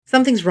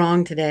Something's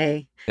wrong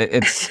today.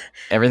 It's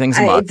everything's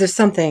a muck. There's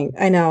something.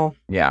 I know.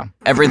 Yeah.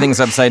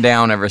 Everything's upside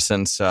down ever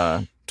since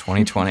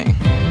 2020.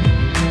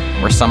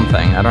 Or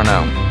something. I don't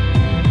know.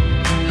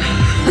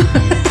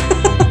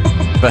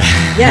 But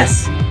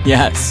Yes.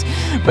 Yes.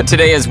 But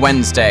today is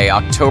Wednesday,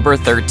 October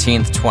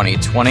 13th,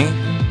 2020.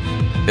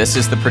 This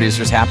is the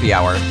Producer's Happy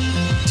Hour.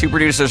 Two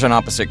producers on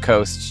opposite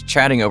coasts,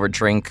 chatting over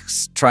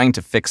drinks, trying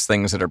to fix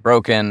things that are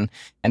broken,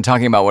 and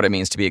talking about what it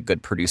means to be a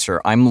good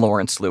producer. I'm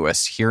Lawrence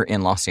Lewis, here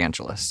in Los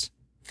Angeles.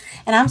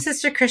 And I'm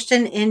Sister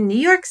Christian in New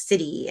York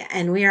City,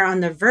 and we are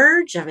on the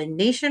verge of a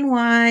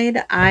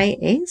nationwide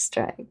IA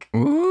strike.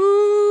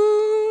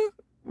 Ooh.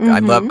 I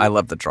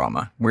love the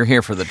drama. We're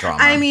here for the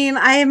drama. I mean,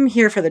 I am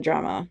here for the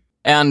drama.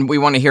 And we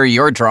want to hear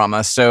your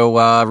drama,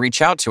 so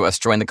reach out to us.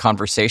 Join the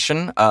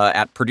conversation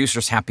at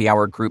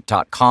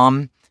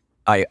producershappyhourgroup.com.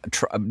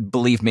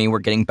 Believe me, we're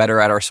getting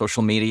better at our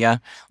social media.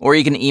 Or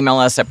you can email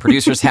us at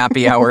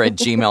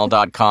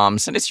producershappyhour@gmail.com.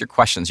 Send us your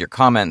questions, your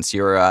comments,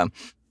 your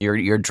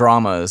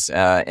dramas,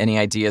 any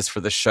ideas for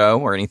the show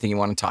or anything you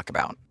want to talk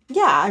about.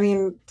 Yeah, I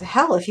mean,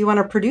 hell, if you want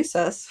to produce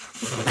us,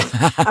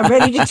 I'm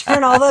ready to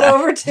turn all that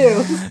over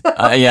too.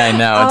 Yeah, I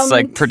know. It's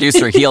like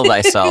producer heal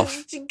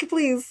thyself.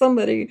 Please,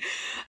 somebody.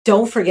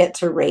 Don't forget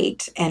to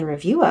rate and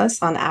review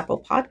us on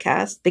Apple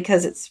Podcasts,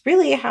 because it's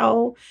really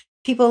how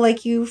people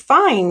like you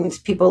find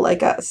people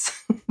like us.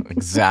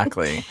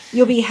 Exactly.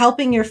 You'll be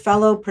helping your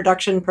fellow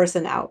production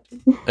person out.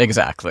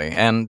 Exactly.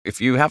 And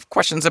if you have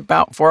questions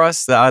for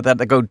us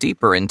that go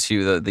deeper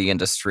into the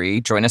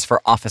industry, join us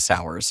for office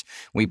hours.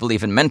 We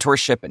believe in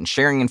mentorship and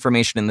sharing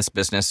information in this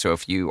business. So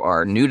if you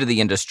are new to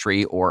the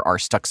industry or are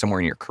stuck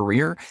somewhere in your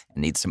career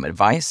and need some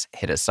advice,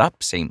 hit us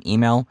up. Same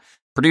email,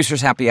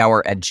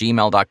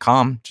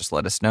 producershappyhour@gmail.com. Just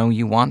let us know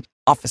you want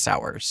office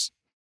hours.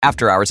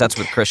 After hours, that's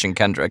with Christian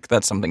Kendrick.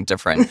 That's something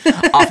different.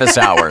 Office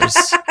hours.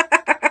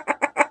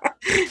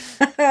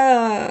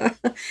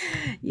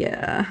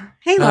 Yeah.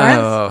 Hey,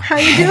 Lawrence. How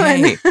you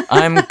doing? Hey,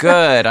 I'm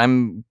good.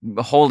 I'm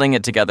holding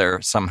it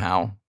together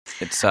somehow.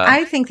 It's.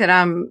 I think that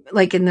I'm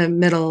like in the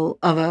middle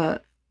of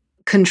a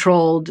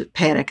controlled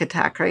panic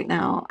attack right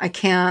now. I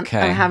can't. Okay.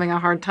 I'm having a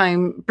hard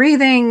time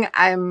breathing.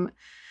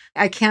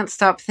 I can't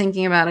stop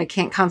thinking about it. I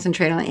can't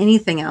concentrate on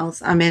anything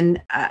else. I'm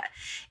in.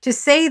 To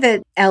say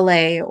that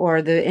LA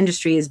or the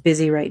industry is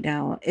busy right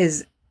now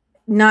is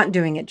not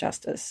doing it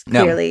justice.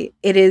 Clearly, no.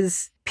 It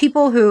is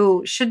people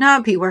who should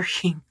not be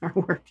working are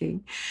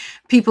working.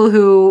 People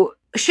who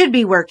should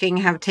be working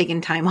have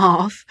taken time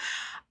off.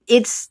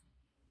 It's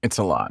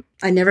a lot.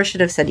 I never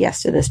should have said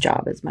yes to this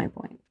job, is my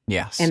point.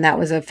 Yes. And that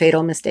was a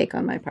fatal mistake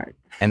on my part.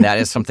 And that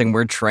is something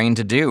we're trained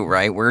to do,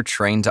 right? We're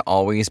trained to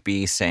always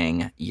be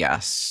saying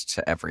yes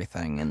to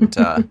everything. And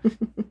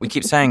we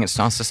keep saying it's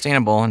not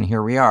sustainable. And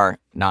here we are,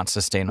 not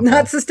sustainable.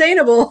 Not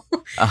sustainable.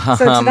 So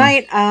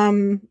tonight,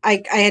 I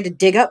had to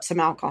dig up some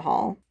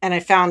alcohol. And I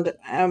found,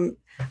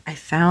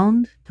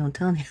 don't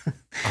tell me.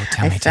 Oh,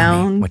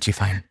 tell me. What'd you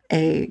find?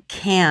 A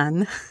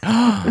can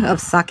of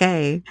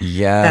sake.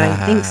 Yeah. That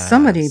I think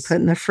somebody put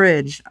in the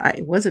fridge.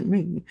 It wasn't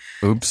me.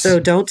 Oops. So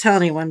don't tell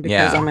anyone,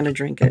 because I'm going to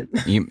drink it.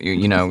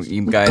 You know,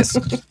 you guys,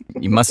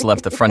 you must have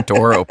left the front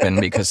door open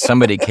because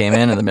somebody came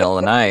in the middle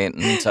of the night.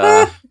 And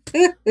I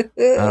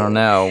don't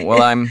know.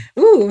 Well,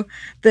 Ooh,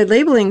 the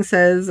labeling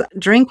says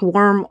drink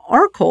warm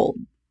or cold.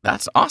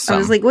 That's awesome. I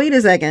was like, wait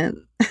a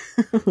second.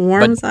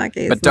 Warm sake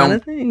is not a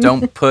thing.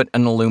 Don't put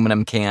an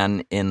aluminum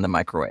can in the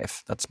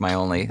microwave. That's my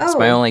only tip.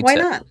 Why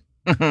not?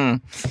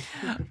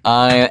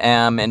 I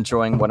am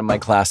enjoying one of my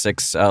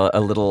classics, a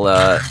little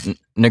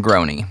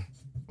Negroni.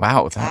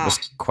 Wow, that was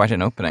quite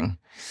an opening.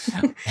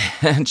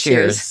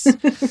 Cheers.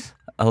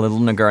 A little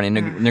Negroni.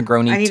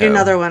 Negroni. I need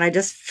another one. I'm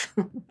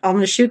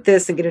going to shoot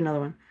this and get another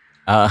one.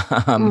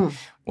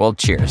 Well,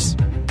 cheers.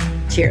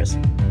 Cheers.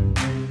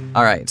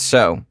 All right,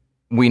 so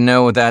we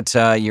know that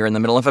you're in the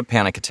middle of a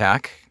panic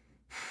attack.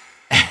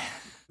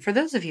 For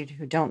those of you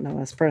who don't know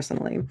us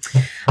personally,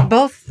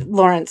 both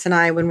Lawrence and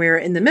I, when we're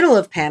in the middle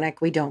of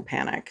panic, we don't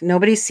panic.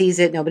 Nobody sees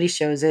it. Nobody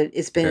shows it.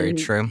 It's been very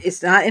true.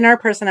 It's not in our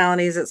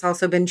personalities. It's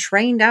also been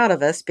trained out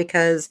of us,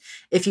 because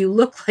if you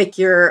look like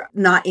you're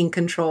not in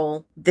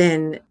control,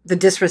 then the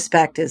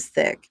disrespect is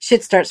thick.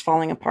 Shit starts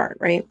falling apart,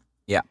 right?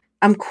 Yeah.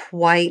 I'm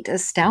quite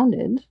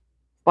astounded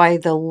by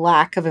the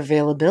lack of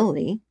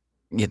availability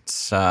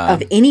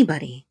of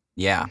anybody.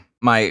 Yeah.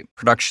 My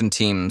production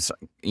teams,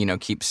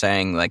 keep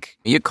saying, like,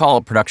 you call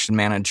a production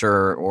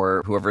manager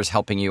or whoever's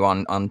helping you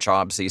on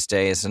jobs these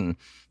days. And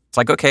it's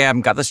like, okay,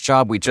 I've got this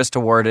job we just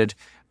awarded.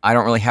 I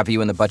don't really have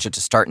you in the budget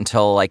to start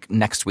until like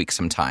next week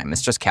sometime.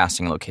 It's just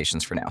casting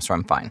locations for now, so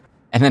I'm fine.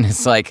 And then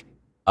it's like,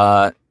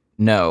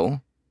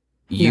 no,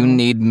 you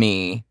need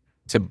me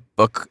to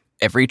book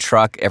every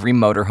truck, every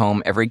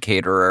motorhome, every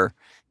caterer.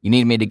 You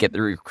need me to get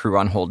the crew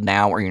on hold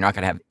now, or you're not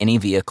going to have any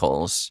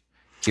vehicles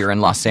here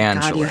in Los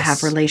Angeles. God, you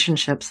have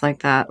relationships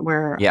like that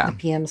where the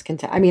PMs can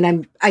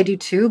I do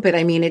too, but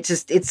I mean,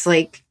 it's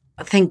like,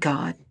 thank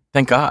God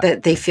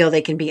that they feel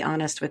they can be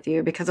honest with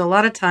you, because a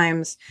lot of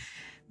times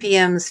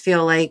PMs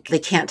feel like they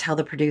can't tell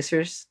the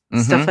producers,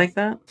 stuff like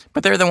that.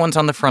 But they're the ones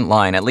on the front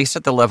line, at least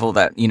at the level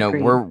that,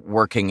 Agreed. we're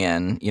working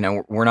in.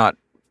 We're not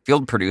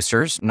field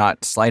producers,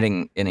 not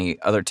slighting any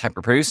other type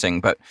of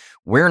producing, but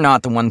we're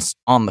not the ones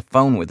on the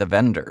phone with the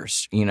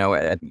vendors.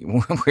 I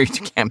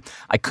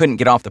couldn't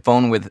get off the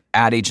phone with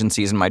ad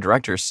agencies and my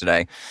directors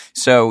today.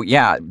 So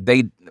yeah,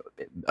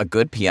 a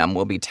good PM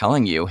will be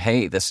telling you,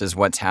 hey, this is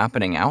what's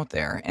happening out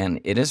there.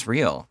 And it is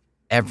real.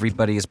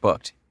 Everybody is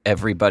booked.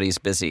 Everybody's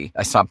busy.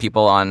 I saw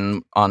people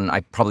on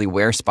I probably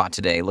Wear Spot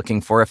today looking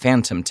for a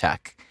Phantom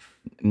tech.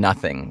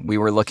 Nothing. We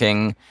were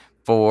looking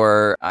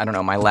for, I don't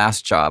know, my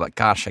last job.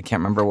 Gosh, I can't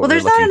remember what we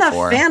were looking for. Well, there's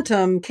not enough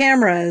Phantom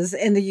cameras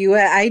in the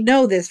U.S. I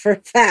know this for a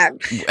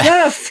fact. Not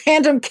enough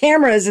Phantom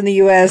cameras in the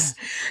U.S.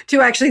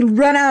 to actually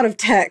run out of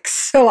techs.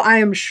 So I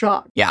am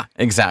shocked. Yeah,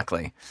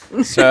 exactly.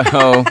 So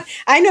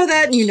I know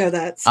that and you know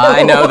that. So.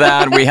 I know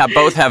that. We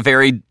both have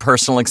very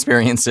personal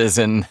experiences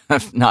in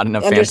not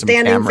enough Phantom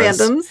cameras.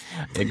 Phantoms.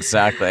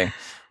 Exactly.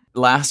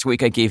 Last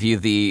week, I gave you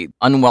the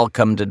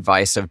unwelcomed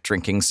advice of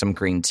drinking some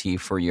green tea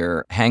for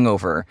your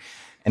hangover.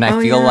 And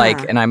I feel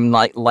like, and I'm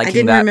liking that. I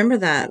didn't remember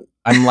that.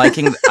 I'm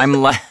liking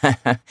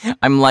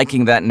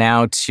that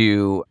now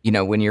to,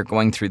 when you're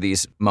going through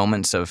these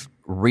moments of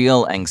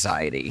real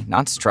anxiety,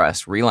 not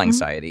stress, real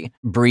anxiety,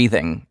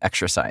 breathing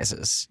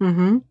exercises.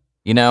 Mm-hmm.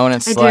 And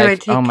it's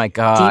oh my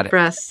God. Deep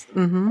breaths.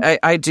 Mm-hmm.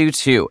 I do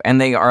too.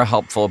 And they are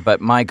helpful. But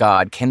my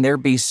God, can there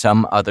be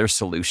some other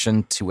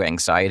solution to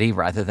anxiety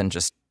rather than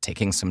just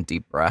taking some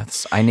deep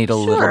breaths? I need a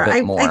little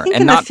bit more. I think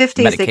and in not the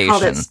 50s medication. They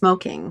called it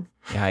smoking.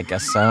 Yeah, I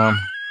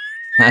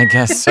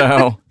guess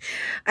so.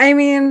 I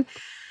mean,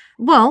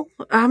 well,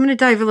 I'm going to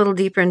dive a little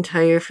deeper and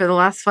tell you, for the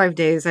last 5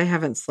 days, I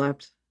haven't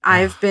slept.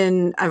 I've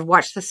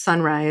watched the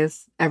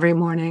sunrise every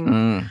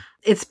morning.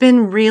 It's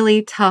been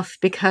really tough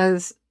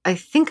because I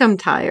think I'm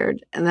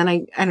tired and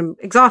then I'm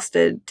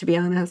exhausted, to be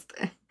honest.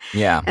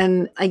 Yeah.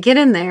 And I get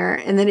in there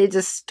and then it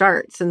just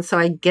starts. And so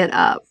I get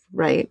up,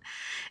 right?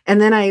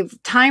 And then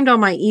I've timed all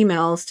my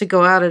emails to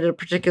go out at a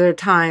particular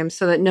time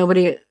so that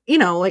nobody,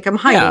 I'm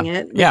hiding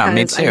it. Yeah,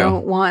 me too.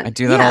 I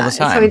do that all the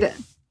time.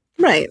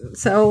 Right.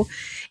 So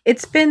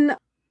it's been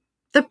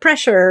the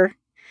pressure.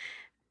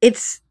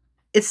 It's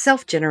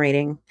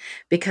self-generating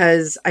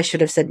because I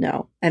should have said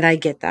no. And I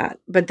get that.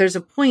 But there's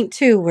a point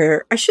too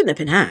where I shouldn't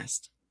have been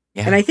asked.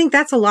 Yeah. And I think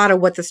that's a lot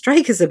of what the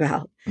strike is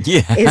about.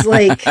 Yeah. Is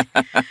like, no,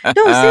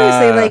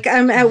 seriously,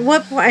 at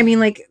what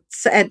point,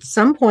 at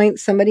some point,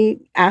 somebody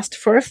asked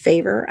for a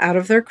favor out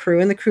of their crew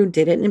and the crew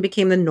did it and it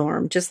became the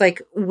norm. Just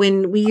like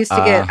when we used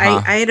to get,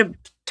 I had a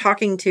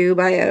talking to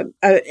by a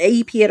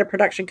AEP at a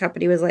production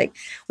company was like,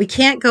 we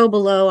can't go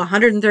below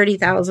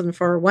 130,000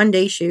 for a 1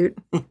 day shoot.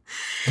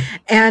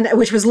 And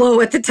which was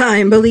low at the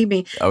time, believe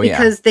me,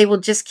 because they will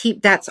just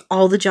keep, that's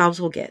all the jobs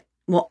we'll get.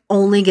 We'll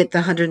only get the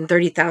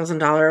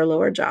 $130,000 or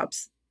lower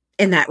jobs.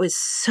 And that was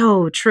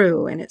so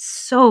true. And it's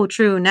so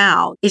true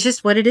now. It's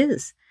just what it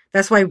is.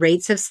 That's why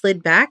rates have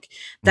slid back.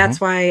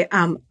 That's why,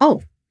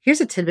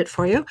 here's a tidbit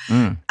for you.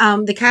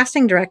 The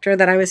casting director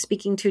that I was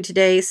speaking to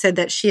today said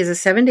that she has a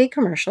 7-day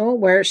commercial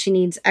where she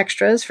needs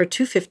extras for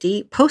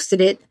 $250,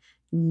 posted it.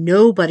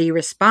 Nobody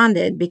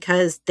responded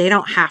because they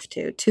don't have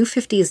to.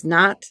 $250 is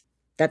not,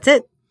 that's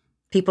it.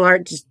 People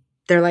aren't just,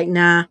 they're like,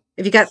 nah.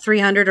 If you got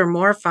 300 or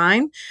more,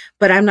 fine.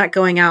 But I'm not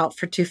going out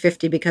for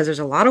 $250 because there's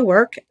a lot of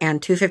work and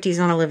 $250 is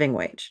not a living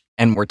wage.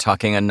 And we're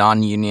talking a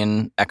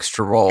non-union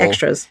extra role.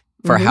 Extras.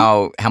 For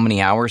how many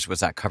hours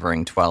was that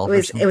covering? 12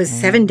 It was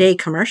 7-day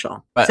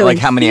commercial. But so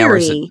how many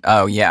hours?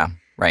 Oh, yeah.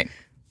 Right.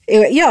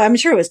 I'm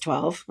sure it was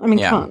 12. I mean,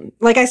 come on.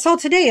 Like I saw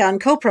today on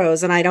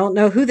CoPros, and I don't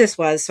know who this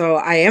was, so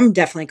I am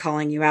definitely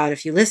calling you out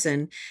if you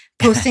listen,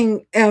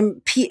 posting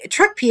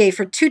truck PA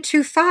for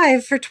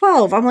 $225 for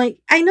 12. I'm like,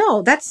 I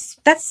know, that's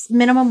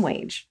minimum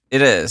wage.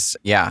 It is.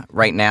 Yeah.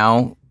 Right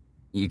now,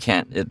 you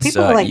can't. It's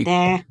people are like,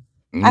 nah.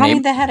 I don't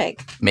need the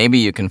headache. Maybe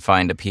you can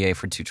find a PA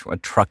for a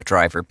truck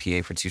driver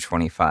PA for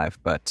 $225,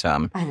 but I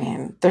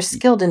mean, they're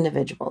skilled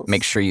individuals.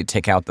 Make sure you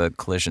take out the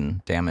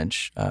collision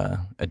damage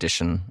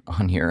addition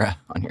on your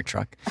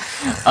truck.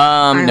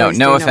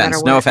 No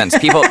offense.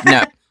 People,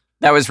 no,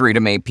 that was rude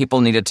of me.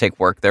 People need to take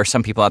work. There are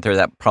some people out there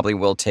that probably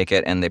will take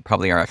it, and they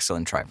probably are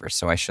excellent drivers.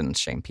 So I shouldn't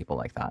shame people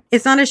like that.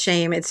 It's not a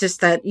shame. It's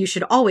just that you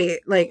should always,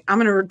 I'm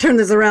going to turn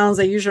this around and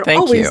say you should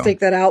always take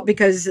that out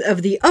because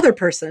of the other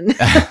person.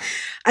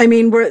 I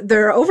mean,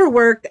 they're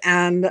overworked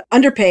and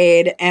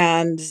underpaid,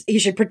 and you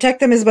should protect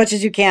them as much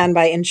as you can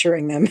by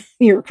insuring them.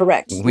 You're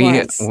correct.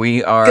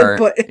 We are,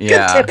 good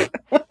tip.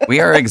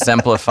 We are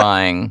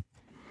exemplifying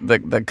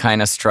the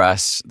kind of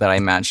stress that I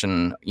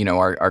imagine,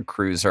 our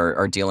crews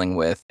are dealing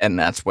with, and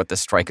that's what the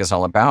strike is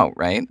all about,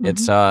 right?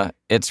 Mm-hmm.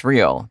 It's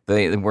real.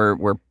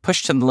 We're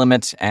pushed to the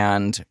limit,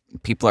 and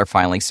people are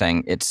finally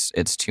saying it's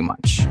too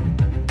much.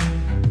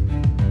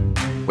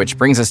 Which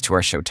brings us to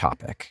our show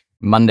topic.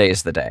 Monday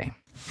is the day.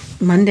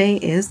 Monday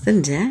is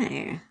the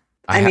day.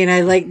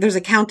 There's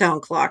a countdown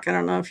clock. I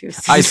don't know if you've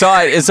seen I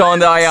saw it. It's on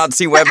the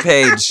IATSE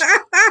webpage.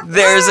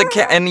 There's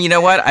and you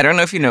know what? I don't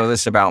know if you know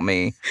this about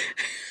me.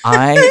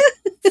 I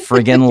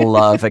friggin'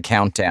 love a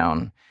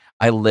countdown.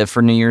 I live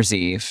for New Year's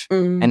Eve,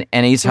 Mm. and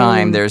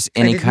anytime there's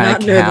any did kind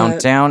not of know that.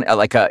 countdown,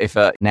 if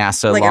a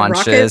NASA Like a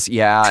launches,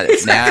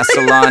 if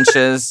NASA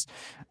launches,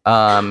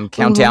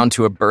 countdown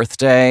to a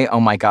birthday, oh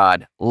my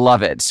God,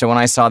 love it. So when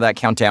I saw that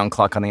countdown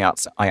clock on the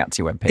IATSE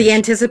webpage, The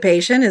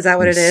anticipation, is that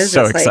what it is?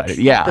 so It's excited.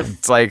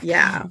 It's like,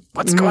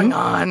 what's going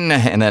on?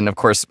 And then, of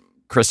course,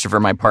 Christopher,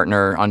 my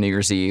partner, on New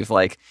Year's Eve,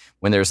 like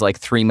when there's like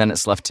 3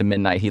 minutes left to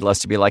midnight, he loves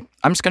to be like,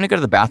 I'm just going to go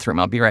to the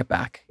bathroom. I'll be right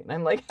back. And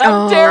I'm like,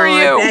 how dare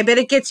you? I bet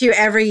it gets you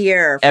every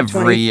year.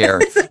 Every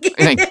year.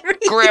 Like,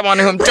 grab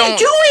onto him. What are Don't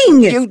you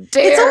doing? you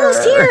dare. It's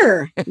almost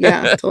here.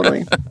 Yeah,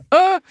 totally.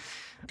 If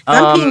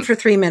I'm peeing for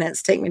 3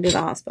 minutes, take me to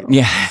the hospital.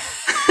 Yeah.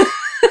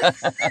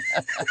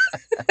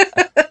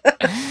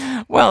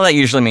 Well, that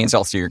usually means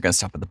also you're going to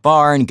stop at the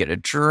bar and get a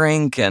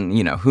drink and,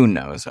 who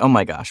knows? Oh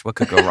my gosh, what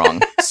could go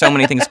wrong? So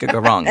many things could go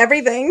wrong.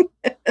 Everything.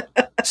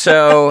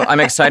 So I'm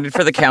excited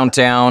for the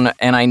countdown,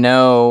 and I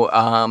know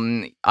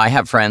I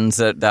have friends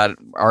that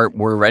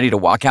were ready to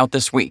walk out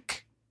this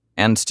week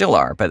and still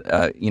are, but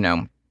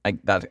I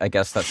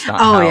guess that's not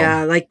how.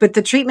 Yeah, but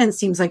the treatment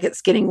seems like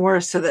it's getting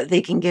worse so that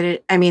they can get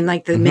it. I mean,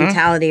 the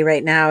mentality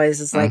right now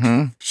is like,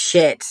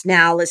 shit,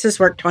 now let's just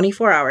work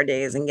 24-hour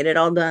days and get it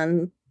all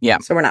done. Yeah.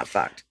 So we're not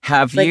fucked.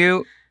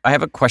 I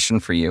have a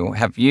question for you.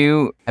 Have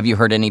you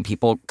heard any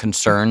people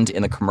concerned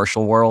in the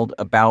commercial world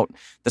about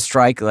the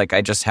strike? Like,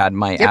 I just had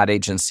my ad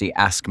agency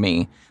ask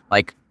me,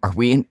 like, are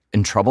we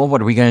in trouble? What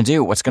are we going to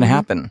do? What's going to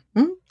happen?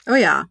 Mm-hmm. Oh,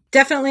 yeah,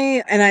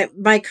 definitely. And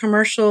my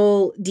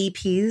commercial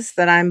DPs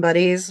that I'm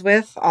buddies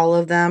with, all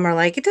of them are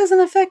like, it doesn't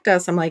affect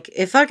us. I'm like,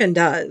 it fucking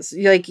does.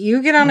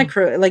 You get on a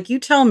crew, you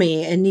tell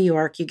me in New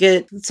York, you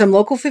get some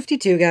local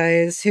 52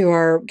 guys who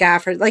are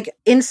gaffers,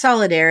 in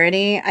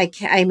solidarity.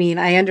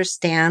 I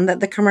understand that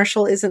the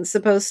commercial isn't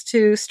supposed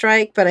to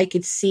strike, but I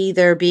could see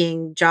there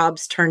being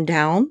jobs turned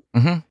down.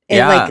 Mm-hmm.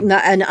 And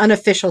an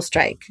unofficial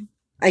strike.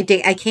 I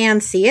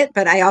can see it,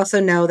 but I also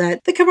know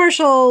that the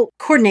commercial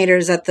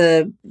coordinators at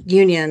the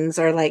unions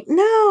are like,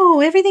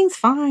 no, everything's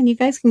fine. You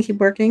guys can keep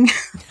working.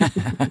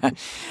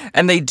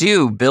 And they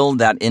do build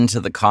that into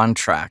the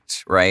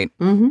contract, right?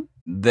 Mm-hmm.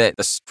 That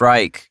the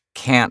strike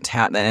can't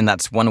happen. And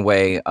that's one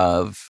way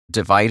of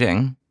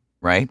dividing,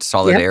 right?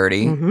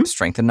 Solidarity,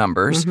 strength in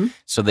numbers. Mm-hmm.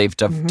 So they've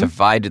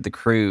divided the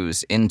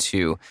crews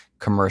into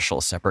commercial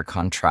separate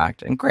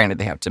contract. And granted,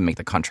 they have to make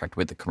the contract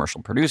with the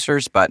commercial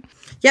producers, but...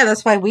 Yeah,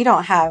 that's why we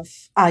don't have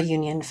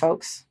union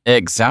folks.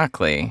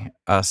 Exactly.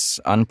 Us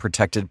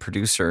unprotected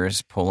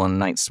producers pulling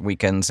nights,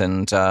 weekends,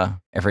 and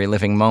every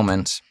living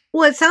moment.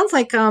 Well, it sounds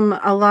like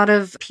a lot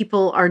of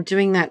people are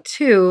doing that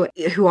too,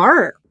 who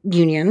are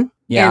union.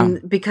 Yeah.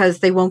 And because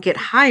they won't get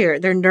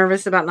hired. They're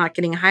nervous about not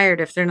getting hired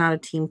if they're not a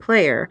team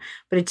player.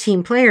 But a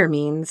team player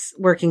means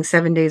working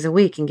 7 days a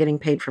week and getting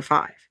paid for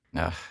 5.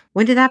 Ugh.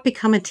 When did that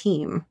become a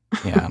team?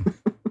 Yeah.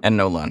 And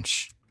no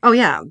lunch. Oh,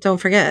 yeah. Don't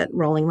forget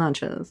rolling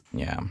lunches.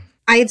 Yeah.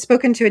 I had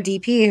spoken to a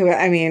DP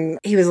who,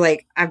 he was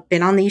like, I've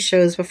been on these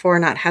shows before,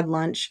 not had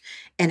lunch,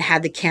 and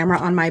had the camera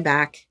on my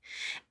back.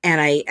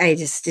 And I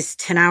just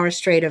 10 hours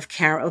straight of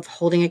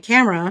holding a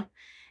camera.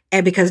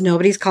 And because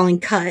nobody's calling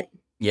cut.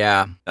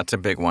 Yeah, that's a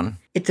big one.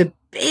 It's a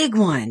big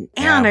one.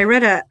 And I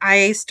read a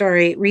IA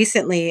story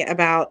recently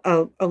about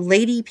a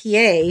lady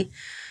PA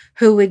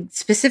who would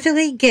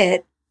specifically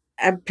get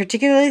a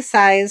particularly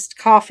sized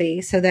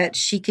coffee so that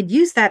she could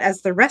use that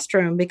as the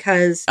restroom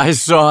because... I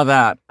saw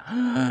that.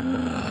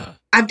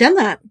 I've done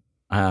that.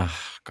 Oh,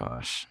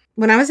 gosh.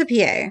 When I was a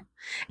PA.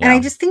 And I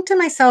just think to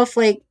myself,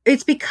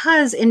 it's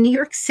because in New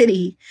York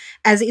City,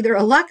 as either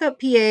a lockup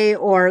PA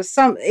or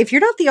if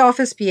you're not the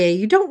office PA,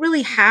 you don't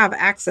really have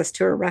access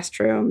to a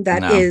restroom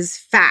that is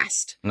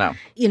fast. No.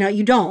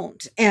 You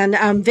don't.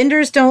 And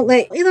vendors don't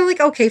they're like,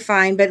 okay,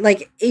 fine. But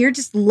you're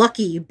just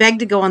lucky. You beg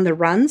to go on the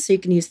run so you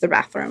can use the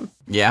bathroom.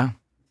 Yeah.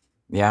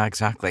 Yeah,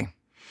 exactly.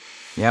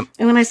 Yep.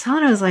 And when I saw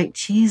it, I was like,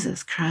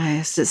 Jesus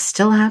Christ, it's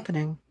still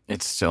happening.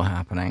 It's still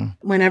happening.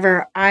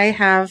 Whenever I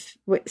have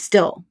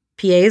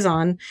PAs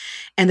on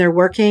and they're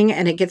working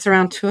and it gets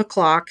around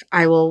 2:00,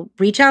 I will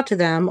reach out to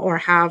them or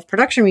have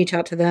production reach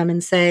out to them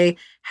and say,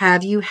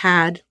 have you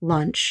had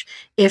lunch?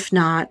 If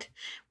not,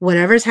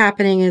 whatever's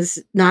happening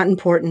is not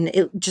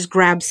important. Just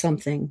grab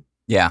something.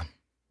 Yeah.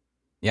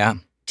 Yeah.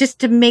 Just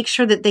to make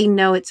sure that they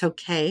know it's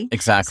okay.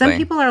 Exactly. Some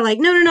people are like,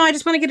 no, I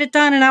just want to get it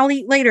done and I'll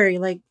eat later.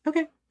 You're like,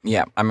 okay.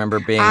 Yeah, I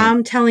remember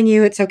I'm telling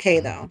you, it's okay,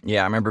 though.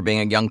 Yeah, I remember being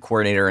a young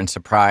coordinator and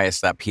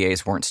surprised that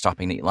PAs weren't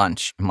stopping to eat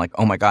lunch. I'm like,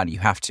 oh my God, you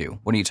have to.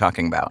 What are you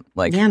talking about?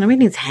 Yeah, nobody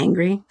needs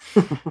hangry.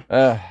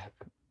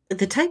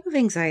 The type of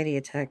anxiety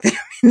attack that I'm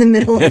in the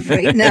middle of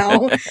right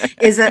now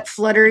is that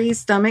fluttery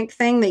stomach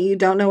thing that you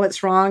don't know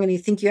what's wrong and you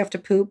think you have to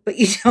poop, but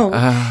you don't.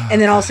 And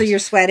then also you're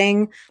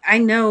sweating. I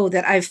know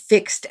that I've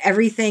fixed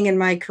everything in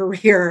my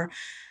career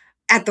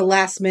at the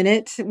last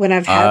minute when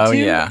I've had to.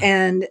 Yeah.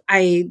 And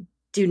I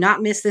do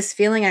not miss this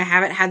feeling. I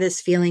haven't had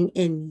this feeling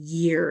in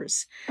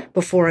years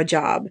before a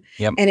job.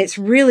 Yep. And it's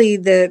really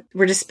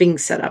we're just being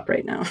set up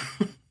right now.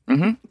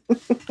 Mm-hmm.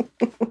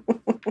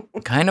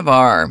 Kind of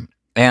are.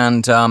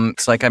 And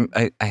it's like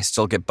I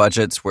still get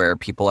budgets where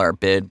people are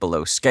bid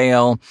below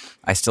scale.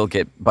 I still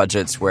get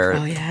budgets where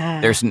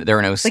there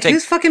are no like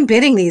who's fucking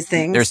bidding these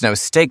things? There's no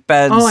stake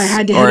beds. Oh, I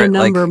had to hit a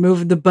number,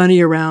 move the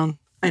bunny around.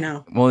 I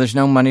know. Well, there's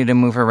no money to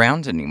move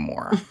around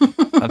anymore.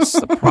 That's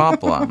the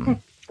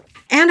problem.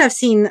 And I've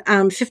seen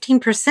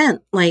 15%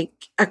 like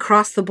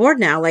across the board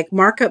now, like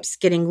markups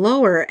getting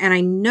lower. And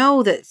I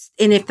know that,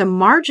 and if the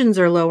margins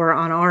are lower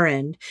on our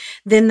end,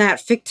 then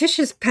that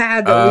fictitious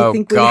pad that we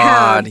think we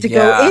have to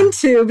go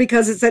into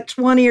because it's at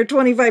 20 or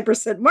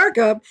 25%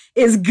 markup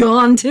is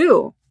gone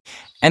too.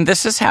 And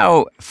this is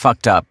how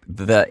fucked up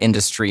the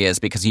industry is,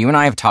 because you and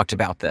I have talked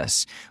about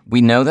this.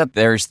 We know that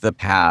there's the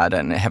pad,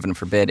 and heaven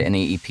forbid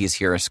any EPs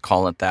hear us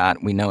call it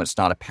that. We know it's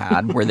not a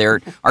pad.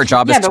 Our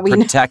job is to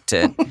protect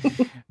it.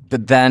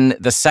 But then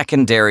the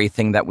secondary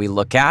thing that we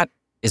look at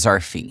is our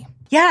fee.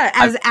 Yeah,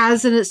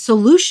 as a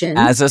solution.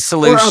 As a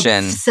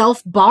solution. Or a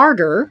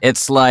self-barter.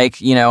 It's like,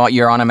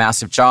 you're on a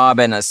massive job,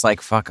 and it's like,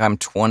 fuck, I'm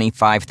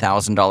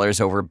 $25,000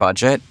 over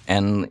budget,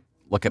 and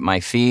look at my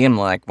fee, and I'm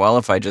like, well,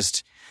 if I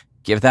just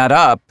give that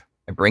up,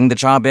 I bring the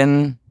job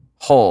in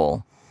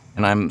whole,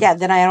 and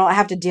then I don't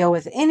have to deal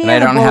with any of the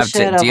bullshit. I don't have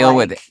to deal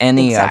with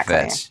any of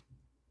it.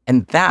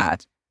 And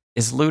that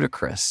is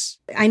ludicrous.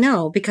 I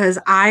know, because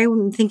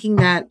I'm thinking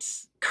that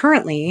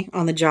currently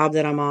on the job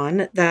that I'm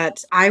on,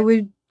 that I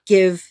would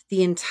give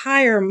the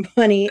entire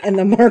money and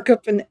the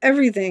markup and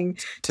everything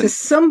to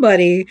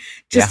somebody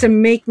just to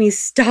make me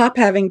stop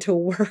having to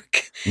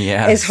work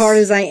as hard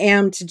as I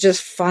am to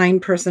just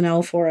find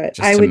personnel for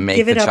it. I would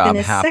give it up in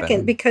a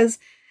second because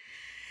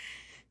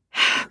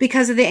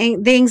of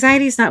the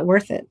anxiety is not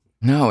worth it.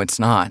 No, it's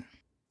not.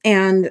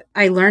 And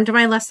I learned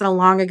my lesson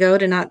long ago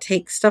to not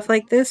take stuff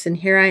like this. And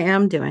here I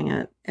am doing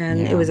it.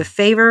 And it was a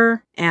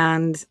favor.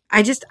 And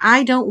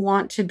I don't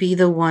want to be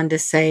the one to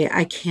say,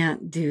 I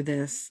can't do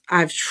this.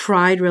 I've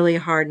tried really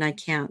hard and I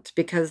can't,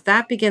 because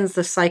that begins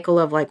the cycle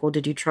of like, well,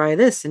 did you try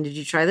this? And did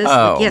you try this?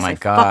 Oh, like, yes, my I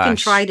gosh. fucking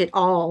tried it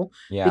all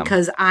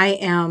because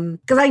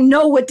because I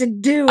know what to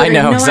do. I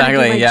know how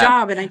exactly. to do my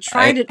job, and I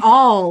tried it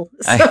all.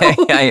 So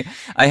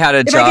I had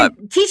a job. If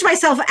I could teach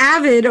myself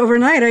Avid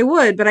overnight, I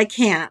would, but I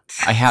can't.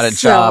 I had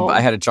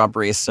a job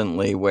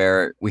recently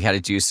where we had to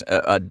do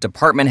a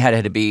department head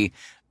had to be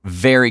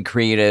very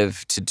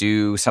creative to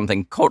do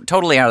something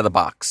totally out of the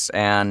box,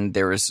 and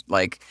there was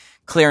like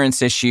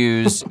clearance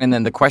issues, and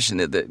then the question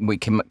that we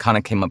kind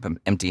of came up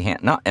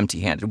not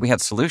empty-handed. We had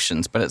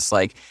solutions, but it's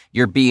like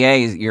your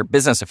BA, your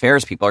business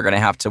affairs people are going to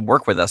have to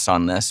work with us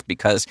on this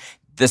because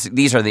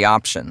these are the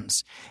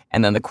options,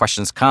 and then the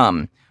questions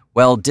come.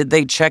 Well, did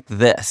they check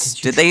this?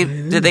 Did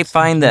they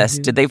find this?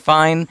 Did they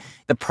find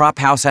the prop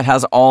house that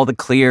has all the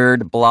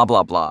cleared blah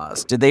blah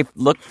blahs? Did they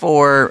look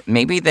for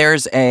maybe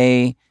there's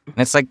and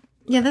it's like.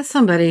 Yeah, that's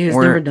somebody who's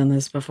never done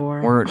this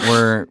before.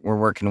 We're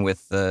working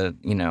with the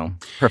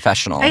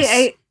professionals.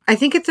 I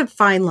think it's a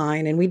fine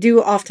line, and we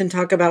do often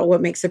talk about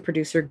what makes a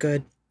producer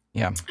good.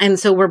 Yeah, and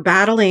so we're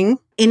battling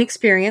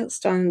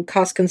inexperienced on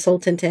cost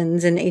consultant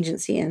ends and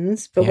agency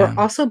ends, but we're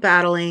also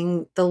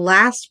battling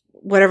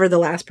whatever the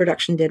last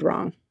production did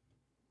wrong.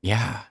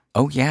 Yeah.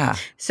 Oh yeah.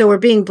 So we're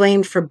being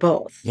blamed for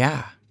both.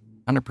 Yeah,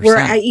 100%. We're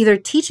either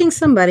teaching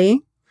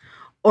somebody,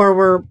 or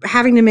we're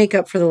having to make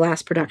up for the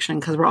last production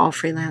because we're all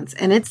freelance.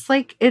 And it's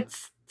like,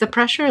 the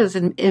pressure is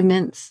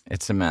immense.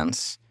 It's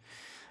immense.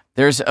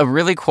 There's a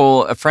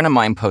friend of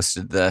mine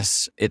posted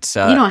this. It's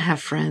you don't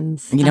have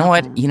friends. You know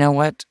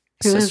what?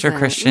 Who Sister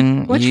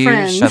Christian, Which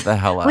friend? Shut the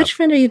hell up. Which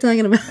friend are you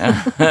talking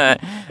about?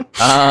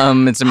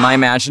 It's my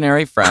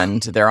imaginary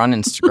friend. They're on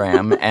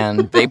Instagram,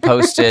 and they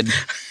posted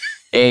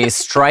a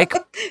strike.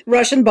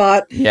 Russian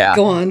bot. Yeah.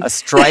 Go on. A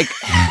strike.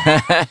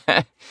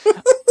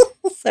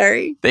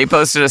 Sorry. They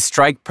posted a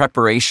strike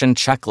preparation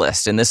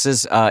checklist, and this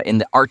is in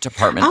the art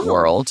department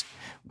world,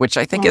 which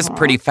I think is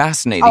pretty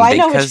fascinating. Oh, I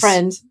know his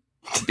friend.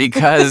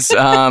 Because,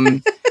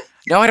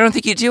 no, I don't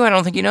think you do. I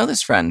don't think you know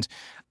this friend.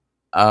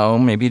 Oh,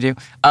 maybe you do.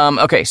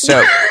 Okay,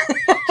 so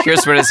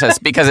here's what it says,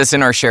 because it's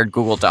in our shared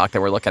Google Doc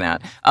that we're looking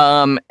at.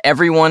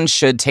 Everyone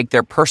should take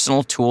their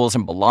personal tools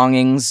and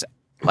belongings,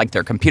 like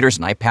their computers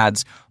and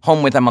iPads,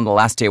 home with them on the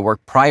last day of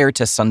work prior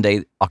to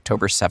Sunday,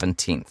 October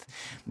 17th.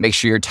 Make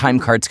sure your time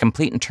card's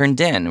complete and turned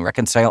in.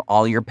 Reconcile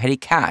all your petty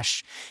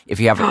cash. If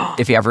you have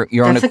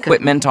your own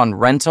equipment on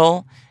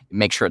rental,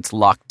 make sure it's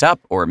locked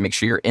up, or make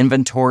sure your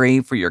inventory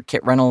for your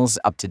kit rentals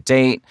up to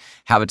date.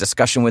 Have a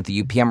discussion with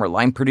the UPM or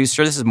line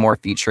producer. This is more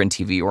feature and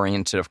TV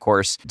oriented, of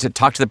course, to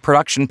talk to the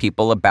production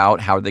people about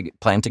how they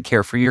plan to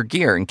care for your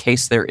gear in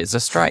case there is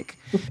a strike.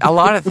 A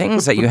lot of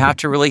things that you have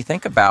to really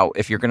think about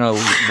if you're going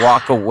to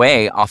walk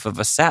away off of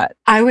a set.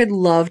 I would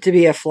love to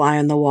be a fly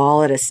on the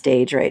wall at a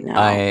stage right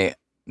now. I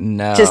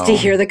know. Just to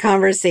hear the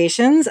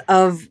conversations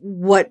of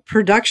what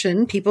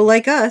production people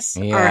like us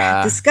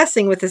are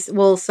discussing with this.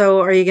 Well,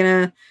 so are you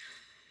going to...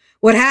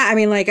 I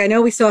mean, like, I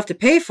know we still have to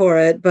pay for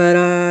it, but,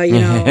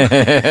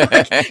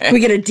 we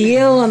get a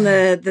deal on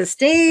the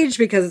stage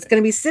because it's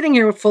going to be sitting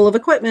here full of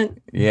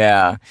equipment.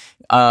 Yeah.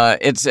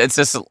 It's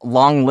this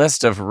long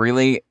list of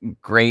really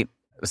great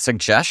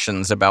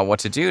suggestions about what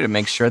to do to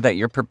make sure that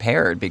you're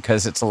prepared,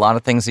 because it's a lot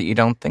of things that you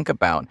don't think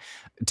about.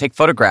 Take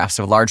photographs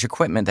of large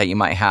equipment that you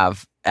might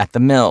have at the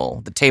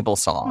mill, the table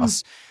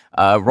saws,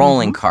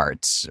 rolling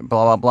carts,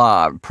 blah, blah,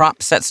 blah,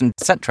 prop sets and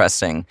set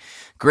dressing,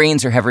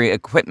 grains or heavy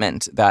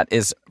equipment that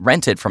is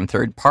rented from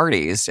third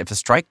parties. If a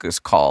strike is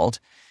called,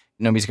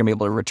 nobody's going to be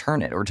able to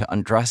return it or to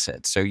undress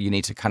it. So you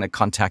need to kind of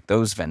contact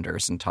those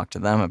vendors and talk to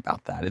them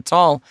about that. It's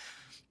all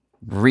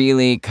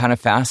really kind of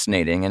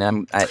fascinating.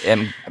 And I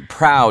am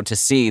proud to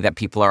see that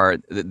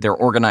they're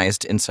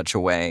organized in such a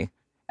way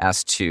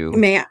as to...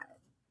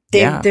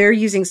 They're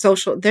using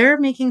they're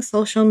making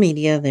social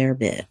media their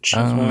bitch.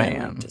 Oh, what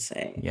man. I want to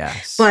say.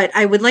 Yes. But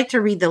I would like to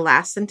read the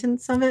last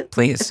sentence of it.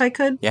 Please. If I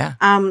could. Yeah.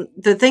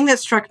 The thing that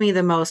struck me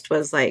the most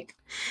was like,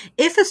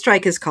 if a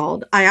strike is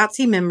called,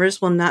 IATSE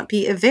members will not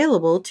be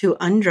available to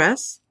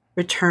undress,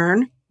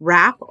 return,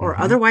 wrap, or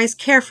otherwise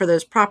care for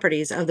those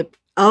properties of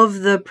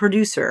the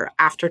producer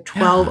after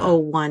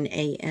 12:01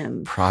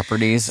 a.m.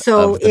 Properties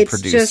of the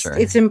producer.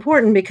 It's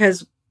important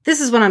because this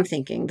is what I'm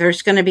thinking.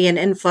 There's going to be an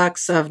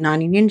influx of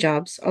non-union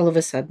jobs all of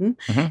a sudden,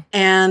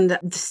 and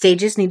the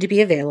stages need to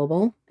be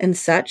available and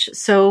such.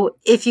 So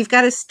if you've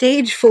got a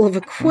stage full of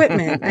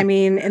equipment, I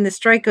mean, and the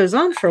strike goes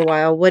on for a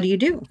while, what do you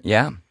do?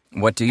 Yeah.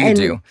 What do you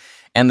do?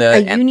 And a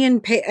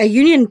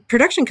union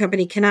production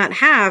company cannot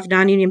have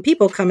non-union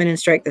people come in and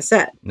strike the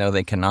set. No,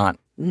 they cannot.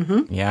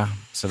 Yeah.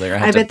 So they're going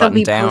to I have to bet they'll button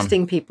be down.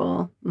 posting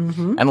people.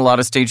 And a lot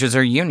of stages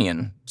are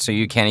union, so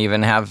you can't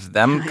even have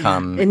them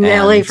come. In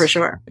LA for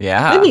sure.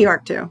 Yeah. In New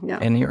York too. Yeah.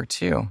 In New York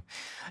too.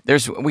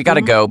 We got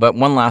to go, but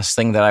one last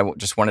thing that I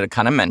just wanted to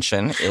kind of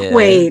mention is...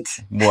 Wait.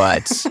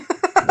 What?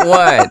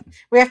 What?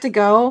 We have to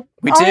go?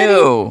 We already?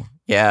 do.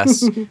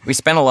 Yes. We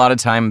spend a lot of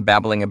time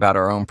babbling about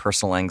our own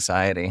personal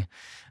anxiety.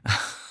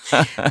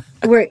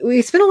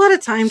 We spent a lot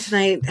of time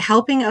tonight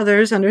helping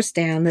others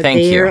understand that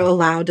they are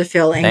allowed to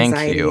feel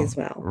anxiety as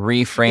well.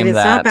 Reframe and that.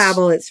 It's not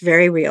babble, it's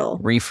very real.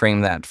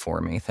 Reframe that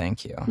for me.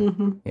 Thank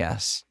you.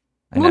 Yes.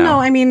 No,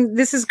 I mean,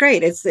 this is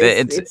great.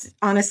 It's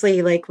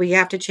honestly like we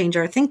have to change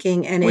our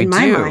thinking. And in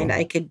my mind,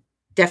 I could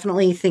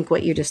definitely think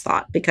what you just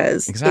thought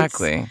because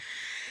exactly.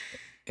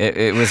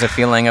 It was a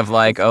feeling of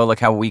like, oh,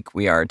 look how weak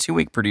we are. 2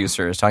 weak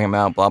producers talking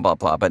about blah, blah,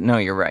 blah. But no,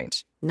 you're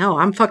right. No,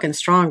 I'm fucking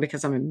strong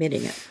because I'm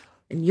admitting it.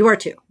 And you are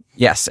too.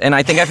 Yes, and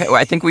I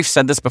think we've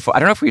said this before. I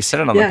don't know if we've said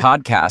it on the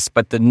podcast,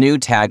 but the new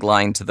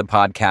tagline to the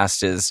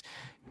podcast is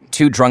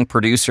 2 drunk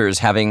producers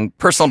having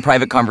personal and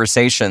private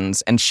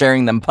conversations and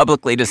sharing them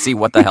publicly to see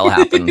what the hell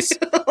happens.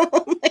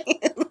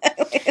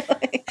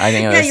 I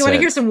think you want to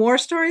hear some war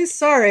stories?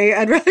 Sorry,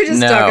 I'd rather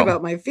just talk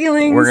about my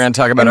feelings. We're going to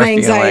talk about our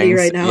anxiety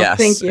right now. Yes,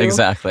 thank you.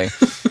 Exactly.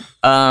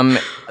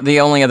 The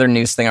only other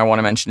news thing I want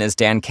to mention is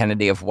Dan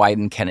Kennedy of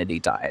Wieden Kennedy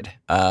died.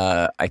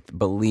 I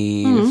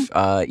believe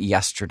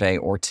yesterday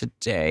or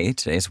today.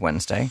 Today's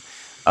Wednesday.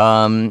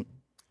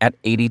 At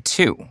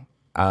 82.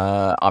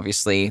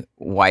 Obviously,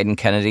 Wieden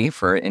Kennedy,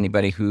 for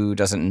anybody who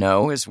doesn't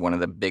know, is one of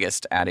the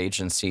biggest ad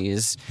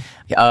agencies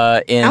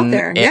out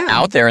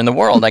there in the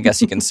world, I guess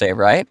you can say,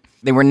 right?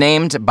 They were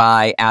named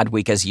by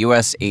Adweek as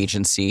U.S.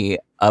 Agency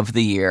of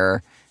the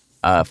Year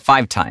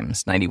 5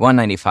 times, 91,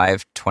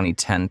 95,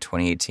 2010,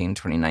 2018,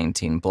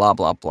 2019, blah,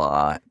 blah,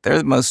 blah. They're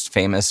the most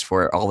famous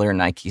for all their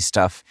Nike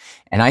stuff.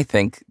 And I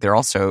think they're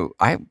also,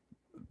 I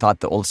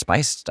thought the Old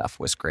Spice stuff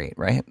was great,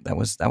 right? That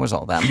was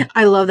all them.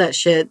 I love that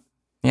shit.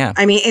 Yeah.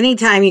 I mean,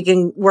 anytime you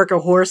can work a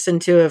horse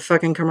into a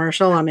fucking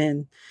commercial, I'm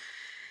in.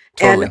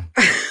 Totally.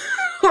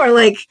 Or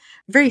like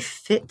very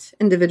fit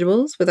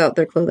individuals without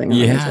their clothing on.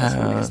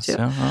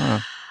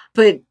 Yeah.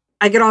 But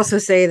I could also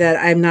say that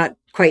I'm not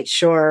quite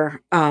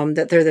sure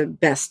that they're the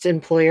best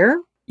employer.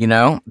 You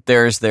know,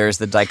 there's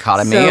the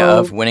dichotomy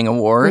of winning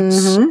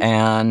awards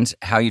and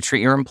how you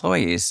treat your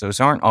employees.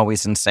 Those aren't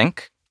always in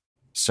sync.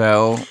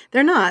 So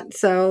they're not.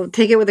 So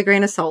take it with a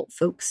grain of salt,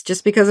 folks.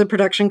 Just because a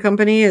production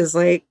company is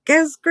like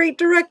has great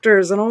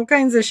directors and all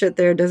kinds of shit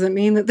there doesn't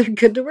mean that they're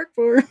good to work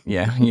for.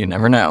 Yeah, you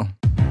never know.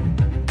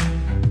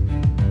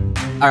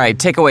 All right,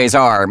 takeaways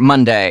are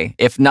Monday.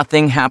 If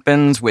nothing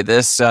happens with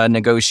this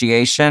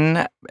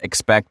negotiation,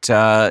 expect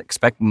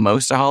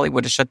most of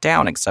Hollywood to shut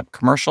down, except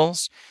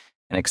commercials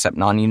and except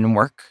non-union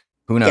work.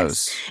 Who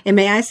knows? Yes. And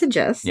may I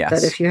suggest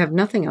that if you have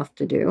nothing else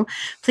to do,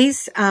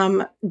 please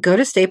go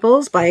to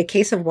Staples, buy a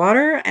case of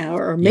water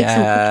or make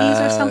some cookies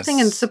or something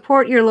and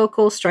support your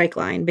local strike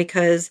line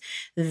because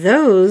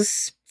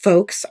those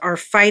folks are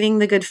fighting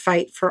the good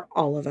fight for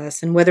all of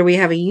us. And whether we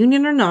have a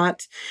union or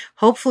not,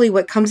 hopefully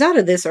what comes out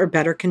of this are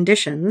better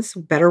conditions,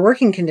 better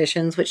working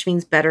conditions, which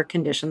means better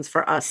conditions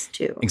for us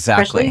too.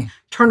 Exactly. Especially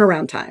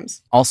turnaround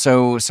times.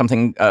 Also,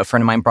 something a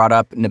friend of mine brought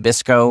up,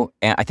 Nabisco.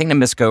 I think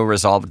Nabisco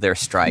resolved their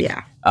strike.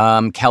 Yeah.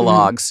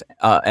 Kellogg's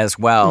as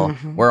well.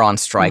 We're on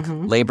strike.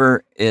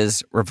 Labor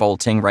is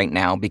revolting right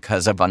now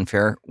because of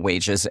unfair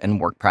wages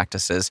and work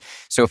practices.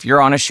 So if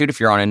you're on a shoot,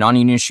 if you're on a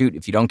non-union shoot,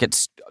 if you don't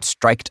get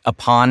striked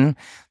upon,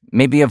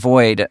 maybe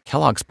avoid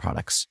Kellogg's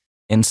products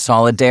in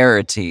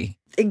solidarity.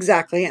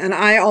 Exactly. And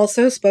I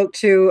also spoke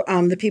to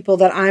the people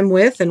that I'm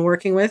with and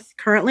working with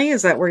currently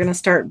is that we're going to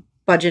start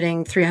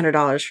budgeting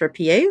 $300 for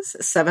PAs,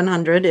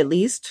 $700 at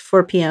least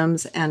for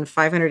PMs, and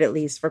 $500 at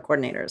least for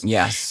coordinators.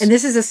 Yes. And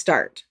this is a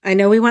start. I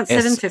know we want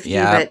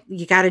 $750, but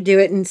you got to do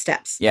it in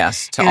steps.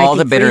 Yes. To all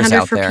the bidders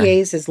out there. $300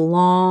 for PAs is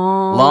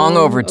long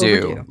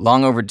overdue.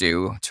 Long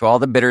overdue. To all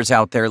the bidders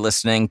out there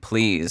listening,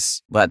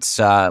 please, let's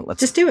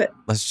just do it.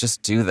 Let's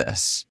just do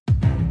this.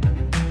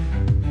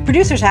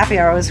 Producers Happy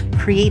Hour was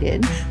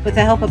created with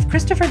the help of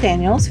Christopher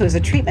Daniels, who is a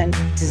treatment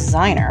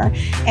designer,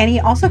 and he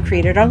also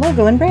created our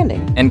logo and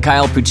branding. And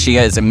Kyle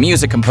Puccia is a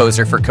music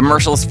composer for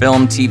commercials,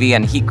 film, TV,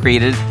 and he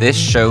created this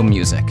show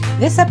music.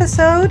 This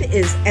episode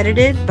is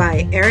edited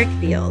by Eric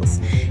Beals.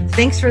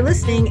 Thanks for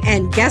listening,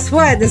 and guess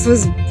what? This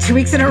was 2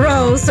 weeks in a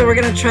row, so we're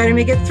going to try to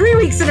make it 3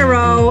 weeks in a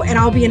row, and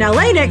I'll be in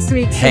LA next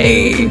week, so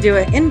maybe we can do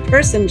it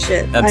in-person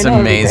shit. That's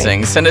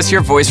amazing. Send us your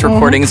voice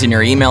recordings and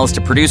your emails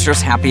to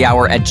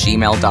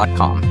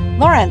producershappyhour@gmail.com.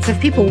 Lawrence, if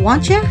people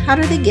want you, how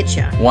do they get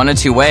you? One of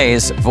two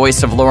ways.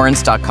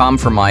 voiceoflawrence.com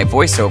for my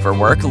voiceover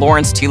work.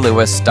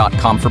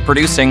 LawrenceTLewis.com for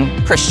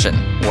producing. Christian,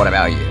 what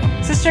about you?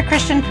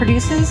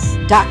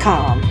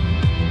 SisterChristianProduces.com.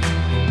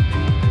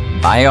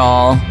 Bye,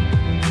 y'all.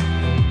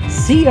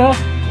 See ya.